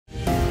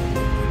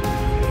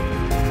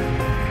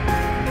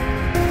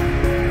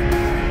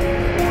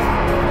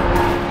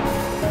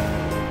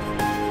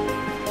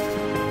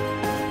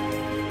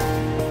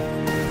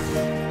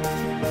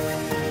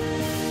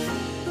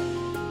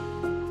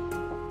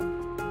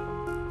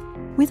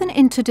With an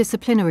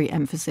interdisciplinary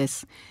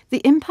emphasis,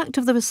 the impact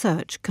of the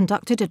research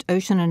conducted at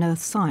Ocean and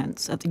Earth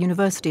Science at the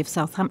University of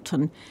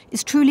Southampton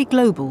is truly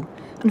global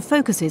and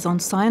focuses on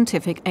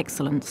scientific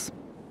excellence.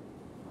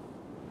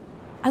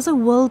 As a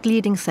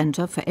world-leading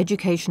centre for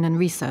education and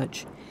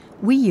research,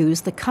 we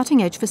use the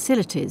cutting-edge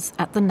facilities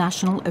at the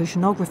National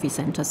Oceanography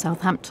Centre,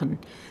 Southampton,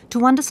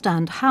 to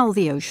understand how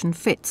the ocean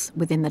fits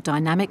within the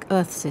dynamic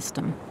Earth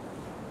system.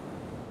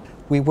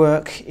 We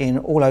work in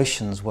all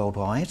oceans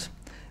worldwide,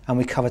 and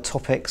we cover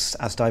topics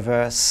as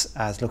diverse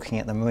as looking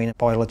at the marine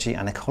biology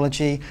and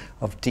ecology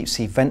of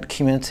deep-sea vent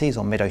communities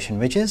on mid-ocean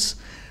ridges.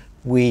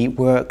 We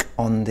work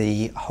on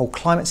the whole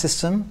climate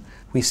system.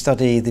 We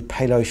study the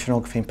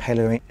paleoceanography and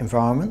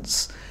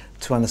paleoenvironments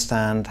to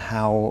understand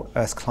how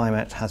Earth's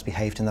climate has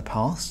behaved in the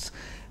past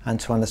and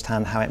to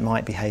understand how it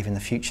might behave in the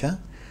future.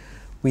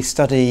 We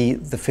study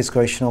the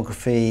physical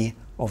oceanography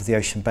of the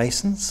ocean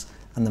basins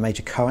and the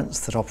major currents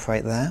that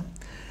operate there.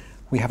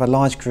 We have a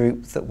large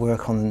group that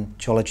work on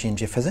geology and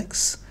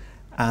geophysics,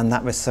 and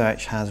that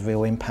research has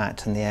real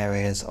impact in the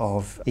areas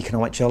of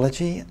economic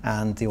geology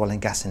and the oil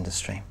and gas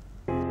industry.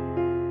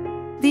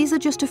 These are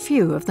just a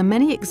few of the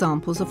many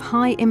examples of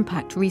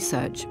high-impact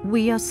research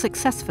we are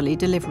successfully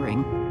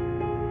delivering.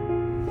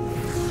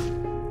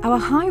 Our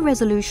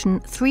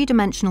high-resolution,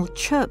 three-dimensional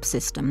CHIRP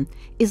system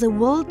is a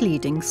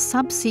world-leading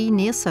subsea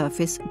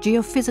near-surface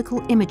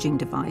geophysical imaging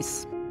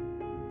device.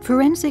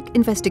 Forensic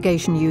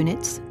investigation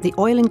units, the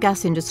oil and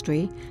gas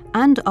industry,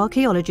 and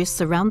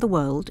archaeologists around the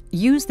world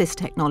use this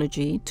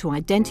technology to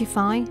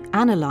identify,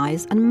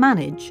 analyse and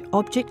manage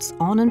objects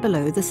on and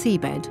below the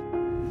seabed.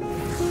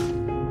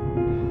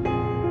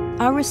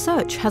 Our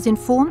research has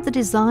informed the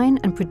design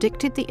and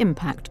predicted the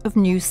impact of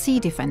new sea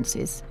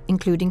defences,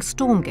 including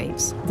storm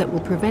gates, that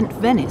will prevent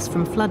Venice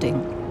from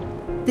flooding.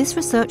 This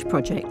research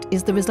project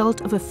is the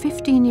result of a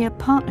 15-year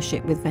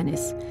partnership with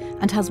Venice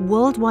and has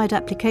worldwide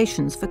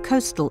applications for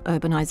coastal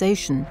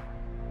urbanisation.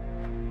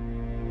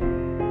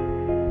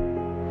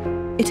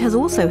 It has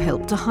also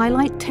helped to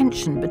highlight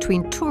tension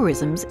between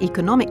tourism's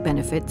economic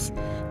benefits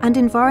and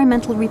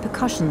environmental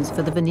repercussions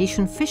for the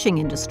Venetian fishing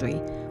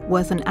industry,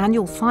 worth an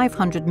annual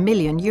 €500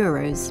 million.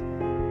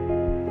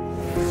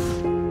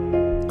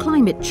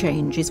 Climate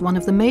change is one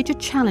of the major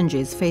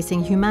challenges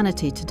facing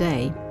humanity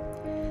today.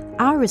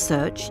 Our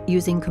research,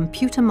 using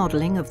computer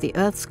modelling of the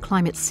Earth's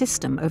climate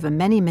system over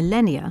many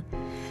millennia,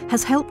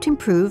 has helped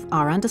improve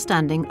our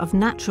understanding of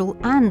natural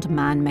and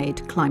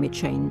man-made climate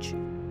change.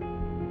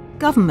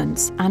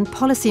 Governments and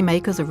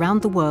policymakers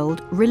around the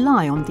world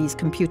rely on these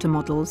computer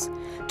models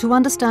to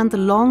understand the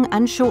long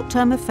and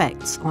short-term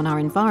effects on our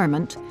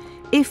environment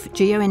if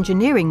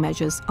geoengineering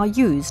measures are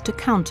used to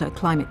counter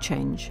climate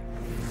change.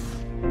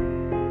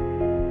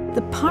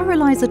 The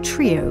Pyrolyzer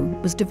Trio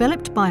was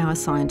developed by our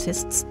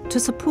scientists to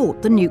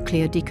support the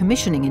nuclear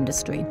decommissioning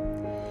industry.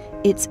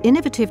 Its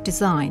innovative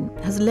design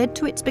has led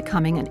to its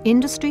becoming an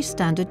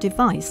industry-standard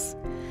device,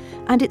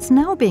 and it's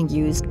now being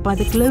used by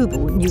the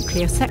global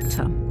nuclear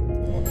sector.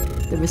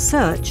 The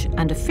research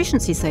and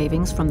efficiency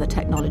savings from the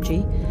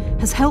technology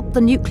has helped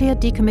the nuclear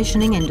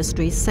decommissioning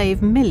industry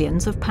save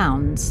millions of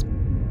pounds.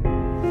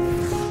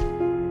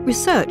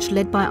 Research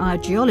led by our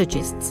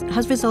geologists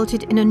has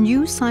resulted in a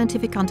new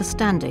scientific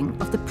understanding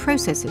of the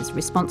processes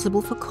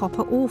responsible for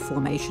copper ore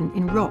formation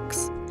in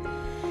rocks.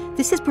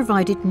 This has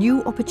provided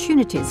new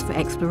opportunities for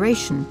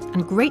exploration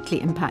and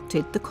greatly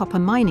impacted the copper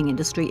mining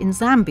industry in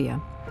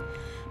Zambia.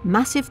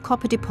 Massive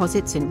copper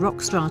deposits in rock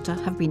strata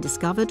have been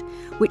discovered,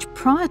 which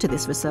prior to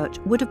this research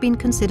would have been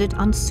considered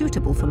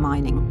unsuitable for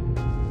mining.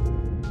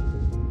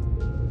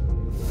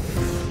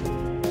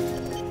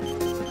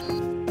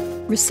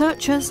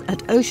 Researchers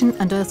at Ocean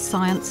and Earth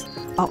Science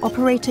are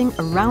operating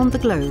around the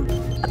globe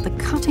at the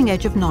cutting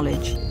edge of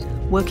knowledge,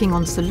 working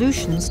on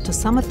solutions to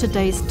some of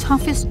today's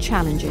toughest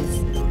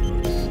challenges.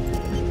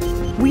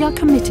 We are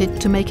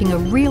committed to making a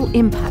real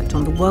impact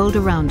on the world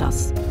around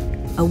us,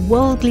 a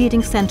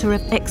world-leading centre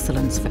of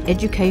excellence for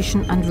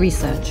education and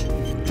research,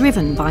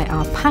 driven by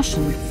our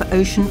passion for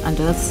ocean and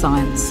earth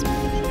science.